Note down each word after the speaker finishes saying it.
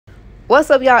What's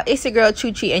up, y'all? It's your girl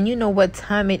Chuchi, and you know what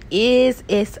time it is.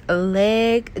 It's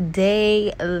leg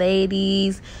day,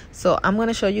 ladies. So I'm going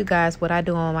to show you guys what I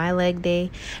do on my leg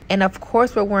day. And of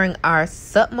course, we're wearing our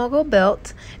SUPMOGO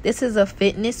belt. This is a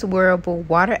fitness wearable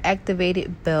water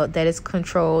activated belt that is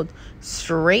controlled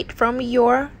straight from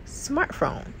your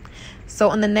smartphone.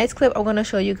 So in the next clip, I'm going to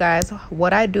show you guys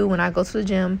what I do when I go to the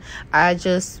gym. I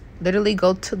just literally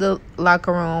go to the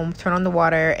locker room, turn on the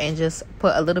water, and just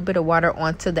put a little bit of water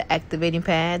onto the activating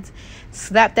pads.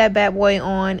 Slap that bad boy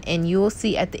on, and you will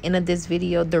see at the end of this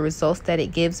video the results that it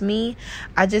gives me.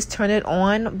 I just turn it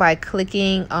on by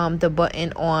clicking the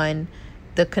button on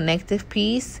the connective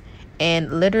piece,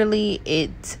 and literally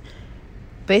it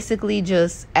basically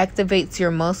just activates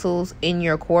your muscles in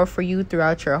your core for you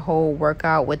throughout your whole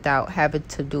workout without having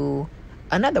to do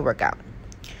another workout.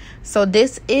 So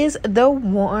this is the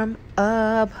warm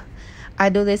up. I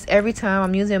do this every time.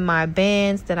 I'm using my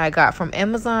bands that I got from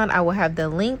Amazon. I will have the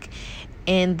link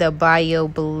in the bio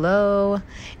below.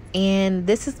 And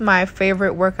this is my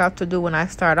favorite workout to do when I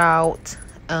start out.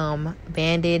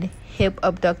 Banded hip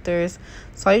abductors.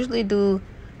 So I usually do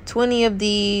 20 of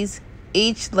these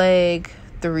each leg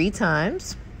 3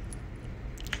 times.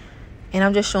 And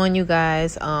I'm just showing you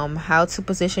guys how to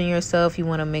position yourself. You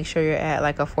want to make sure you're at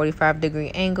like a 45-degree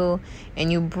angle, and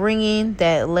you bringing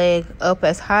that leg up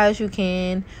as high as you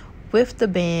can with the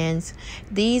bands.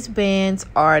 These bands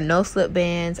are no slip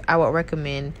bands. I would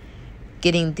recommend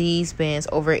getting these bands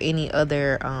over any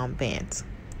other bands.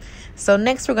 So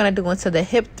next we're going to do into the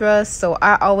hip thrust. So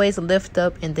I always lift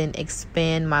up and then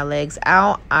expand my legs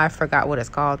out. I forgot what it's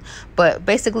called. But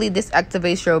basically this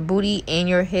activates your booty and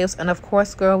your hips. And of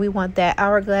course, girl, we want that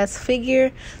hourglass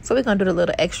figure. So we're going to do the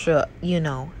little extra,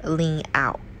 lean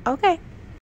out. Okay.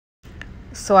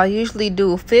 So I usually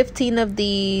do 15 of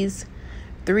these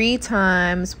 3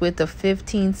 times with a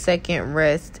 15-second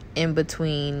rest in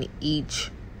between each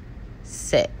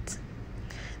set.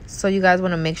 So you guys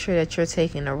want to make sure that you're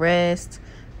taking a rest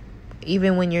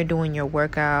even when you're doing your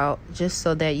workout, just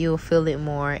so that you'll feel it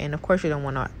more. And of course, you don't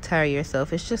want to tire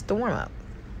yourself. It's just a warm up.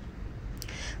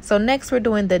 So next we're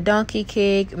doing the donkey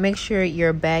kick. Make sure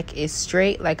your back is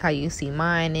straight like how you see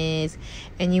mine is.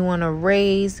 And you want to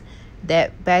raise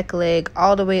that back leg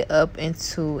all the way up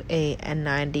into a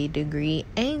 90-degree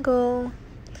angle.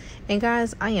 And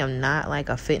guys, I am not like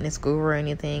a fitness guru or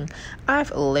anything.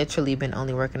 I've literally been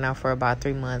only working out for about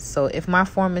 3 months. So if my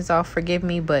form is off, forgive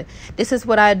me. But this is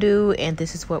what I do, and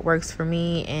this is what works for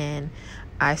me. And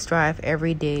I strive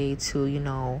every day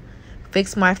to,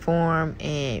 fix my form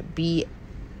and be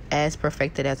as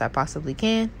perfected as I possibly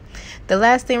can. The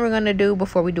last thing we're going to do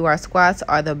before we do our squats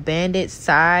are the banded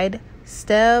side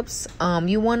steps.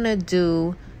 You want to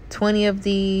do 20 of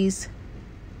these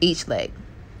each leg.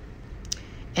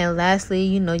 And lastly,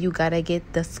 you gotta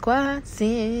get the squats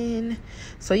in.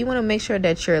 So you want to make sure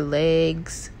that your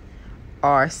legs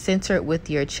are centered with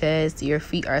your chest. Your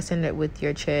feet are centered with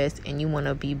your chest. And you want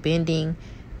to be bending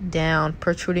down,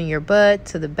 protruding your butt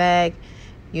to the back.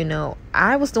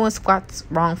 I was doing squats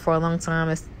wrong for a long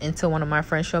time until one of my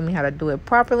friends showed me how to do it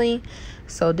properly.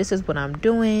 So this is what I'm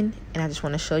doing. And I just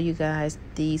want to show you guys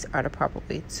these are the proper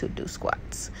way to do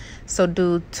squats. So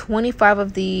do 25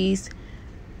 of these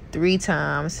 3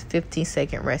 times,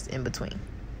 15-second rest in between.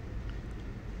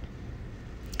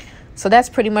 So that's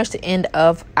pretty much the end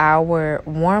of our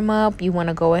warm-up. You want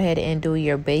to go ahead and do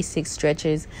your basic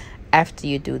stretches after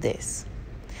you do this.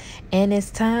 And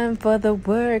it's time for the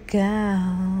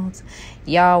workout.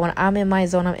 Y'all, when I'm in my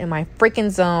zone, I'm in my freaking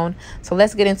zone. So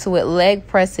let's get into it. Leg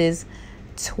presses,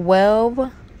 12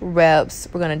 reps.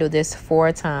 We're going to do this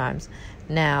 4 times.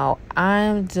 Now,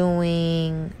 I'm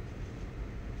doing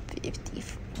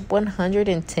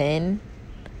 110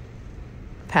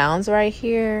 pounds right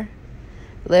here.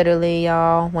 Literally,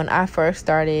 y'all, when I first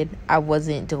started, I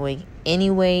wasn't doing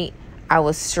any weight. I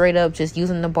was straight up just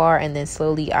using the bar, and then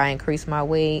slowly I increased my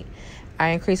weight. I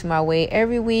increased my weight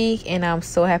every week, and I'm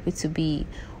so happy to be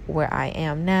where I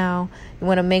am now. You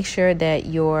want to make sure that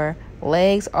your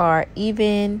legs are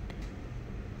even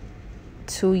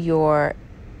to your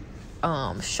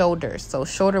shoulders. So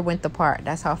shoulder width apart.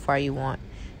 That's how far you want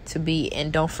to be.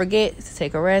 And don't forget to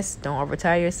take a rest. Don't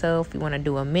overtire yourself. You want to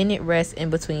do a minute rest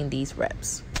in between these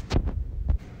reps.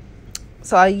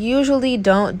 So I usually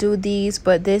don't do these,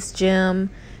 but this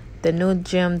gym, the new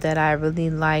gym that I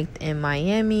really liked in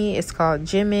Miami, it's called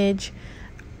Gymage.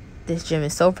 This gym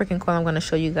is so freaking cool. I'm going to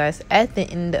show you guys at the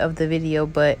end of the video,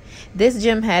 but this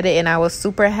gym had it and I was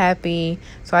super happy,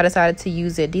 so I decided to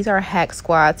use it. These are hack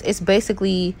squats. It's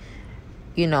basically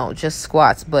just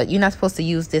squats. But you're not supposed to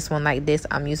use this one like this.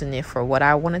 I'm using it for what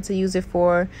I wanted to use it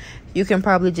for. You can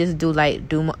probably just do like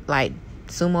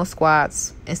sumo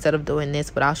squats instead of doing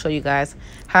this, but I'll show you guys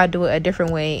how to do it a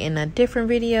different way in a different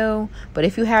video. But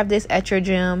if you have this at your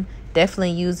gym,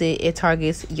 definitely use it. It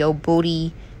targets your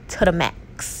booty to the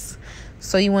max.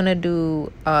 So you want to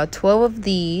do 12 of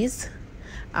these.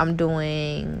 I'm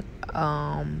doing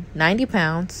 90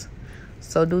 pounds,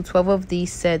 so do 12 of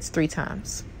these sets 3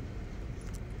 times.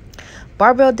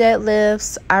 Barbell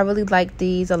deadlifts, I really like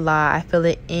these a lot. I feel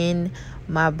it in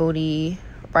my booty,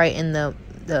 right in the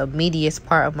meatiest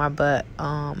part of my butt.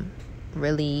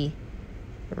 Really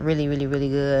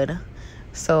good.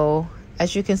 So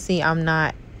as you can see, I'm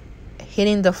not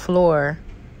hitting the floor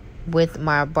with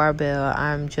my barbell.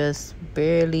 I'm just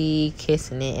barely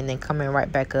kissing it and then coming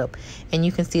right back up. And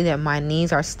you can see that my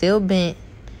knees are still bent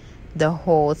the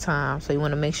whole time. So you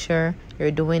want to make sure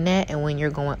you're doing that. And when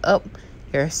you're going up,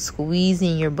 you're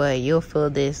squeezing your butt. You'll feel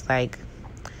this like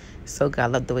so good. I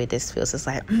love the way this feels. It's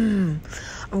like I'm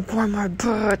growing my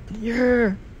butt.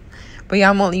 Yeah. But yeah,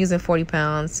 I'm only using 40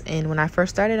 pounds. And when I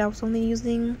first started, I was only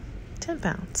using 10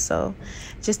 pounds. So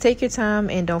just take your time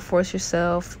and don't force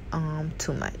yourself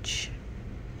too much.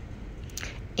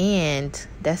 And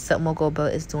that SUPMOGO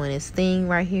belt is doing its thing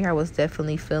right here. I was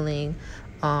definitely feeling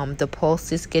the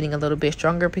pulses getting a little bit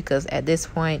stronger because at this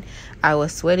point I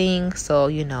was sweating. So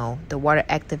the water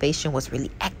activation was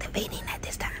really activating at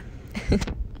this time.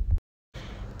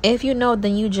 If you know,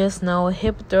 then you just know.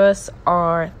 Hip thrusts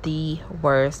are the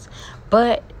worst,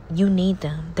 but you need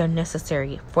them. They're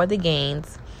necessary for the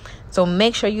gains. So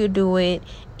make sure you do it,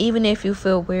 even if you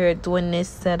feel weird doing this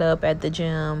setup at the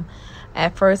gym.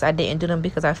 At first, I didn't do them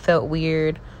because I felt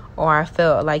weird, or I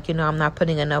felt like, I'm not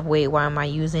putting enough weight. Why am I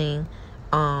using,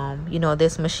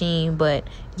 this machine? But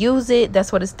use it.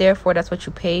 That's what it's there for. That's what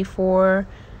you pay for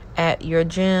at your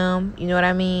gym. You know what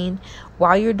I mean?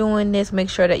 While you're doing this, make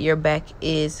sure that your back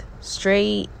is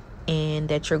straight and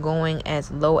that you're going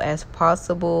as low as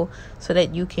possible so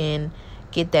that you can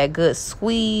get that good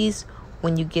squeeze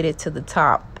when you get it to the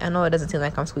top. I know it doesn't seem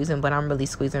like I'm squeezing, but I'm really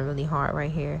squeezing really hard right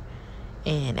here.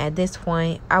 And at this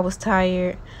point, I was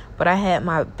tired, but I had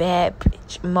my bad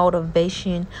bitch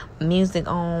motivation music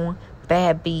on,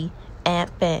 bad B, and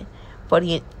fat. But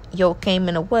yo came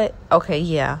in a what? Okay,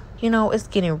 yeah. It's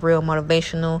getting real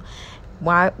motivational.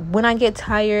 When I get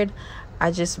tired, I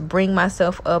just bring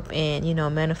myself up and,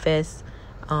 manifest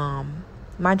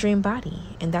my dream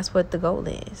body. And that's what the goal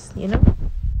is,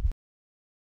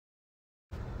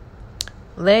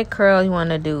 Leg curl, you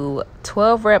want to do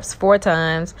 12 reps 4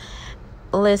 times.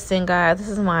 Listen, guys, this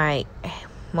is my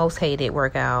most hated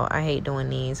workout. I hate doing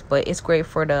these, but it's great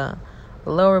for the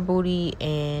lower booty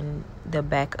and the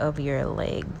back of your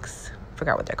legs.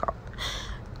 Forgot what they're called.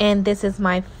 And this is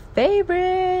my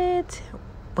favorite.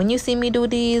 When you see me do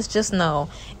these, just know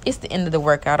it's the end of the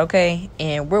workout, okay?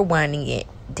 And we're winding it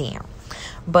down.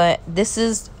 But this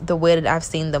is the way that I've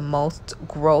seen the most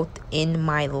growth in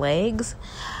my legs.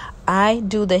 I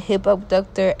do the hip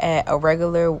abductor at a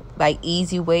regular,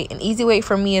 easy weight. And easy weight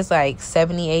for me is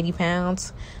 70, 80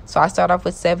 pounds. So I start off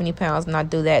with 70 pounds and I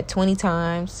do that 20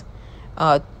 times,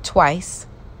 twice.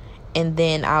 And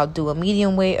then I'll do a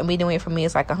medium weight. A medium weight for me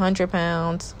is 100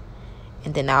 pounds.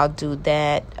 And then I'll do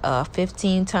that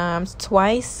 15 times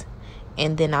twice.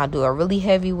 And then I'll do a really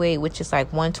heavy weight, which is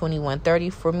 120, 130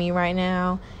 for me right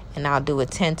now. And I'll do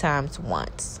it 10 times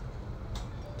once.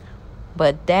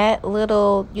 But that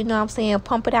little,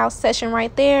 pump it out session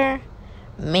right there,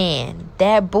 man,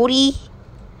 that booty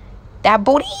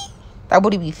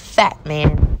be fat,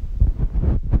 man.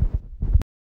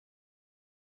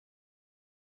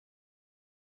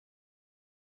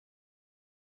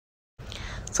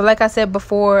 So like I said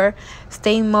before,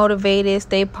 stay motivated,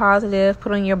 stay positive,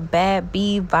 put on your bad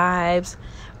B vibes,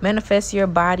 manifest your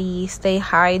body, stay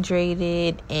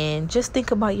hydrated, and just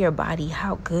think about your body,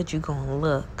 how good you're going to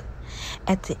look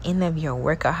at the end of your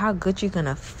workout, how good you're going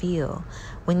to feel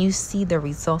when you see the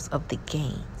results of the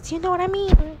gains. You know what I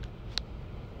mean?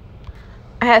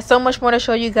 I had so much more to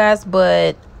show you guys,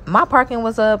 but my parking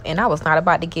was up and I was not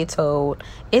about to get towed.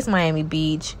 It's Miami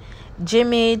Beach.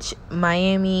 Gymage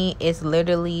Miami is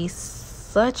literally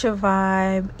such a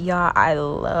vibe, y'all. I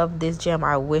love this gym.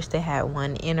 I wish they had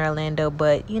one in Orlando,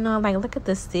 but look at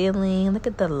the ceiling, look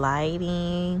at the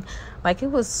lighting.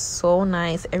 It was so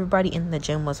nice. Everybody in the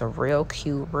gym was real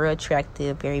cute, real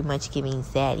attractive, very much giving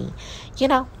zaddy,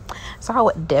 so I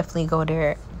would definitely go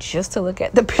there just to look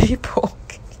at the people.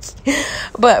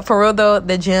 But for real though,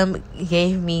 the gym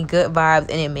gave me good vibes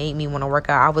and it made me want to work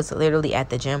out. I was literally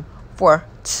at the gym for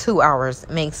 2 hours. It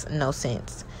makes no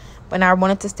sense, but I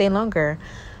wanted to stay longer.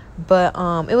 But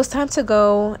it was time to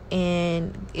go.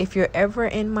 And if you're ever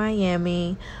in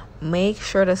Miami, make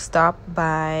sure to stop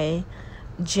by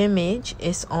Gymage.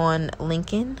 It's on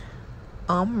Lincoln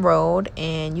Road,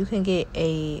 and you can get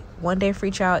a 1-day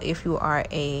free trial if you are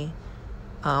a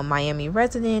Miami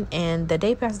resident, and the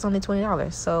day pass is only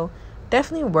 $20, so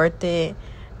definitely worth it.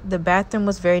 The bathroom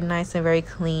was very nice and very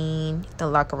clean, the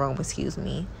locker room, excuse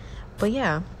me. But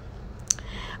yeah,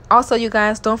 also you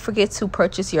guys, don't forget to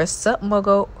purchase your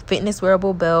SUPMOGO fitness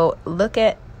wearable belt. Look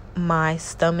at my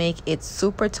stomach, it's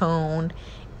super toned.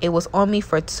 It was on me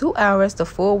for 2 hours, the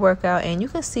full workout, and you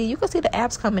can see the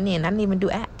abs coming in. I didn't even do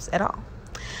abs at all.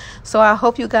 So I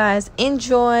hope you guys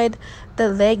enjoyed the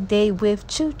leg day with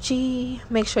Chuchi.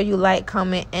 Make sure you like,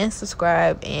 comment, and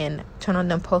subscribe, and turn on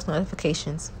them post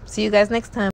notifications. See you guys next time.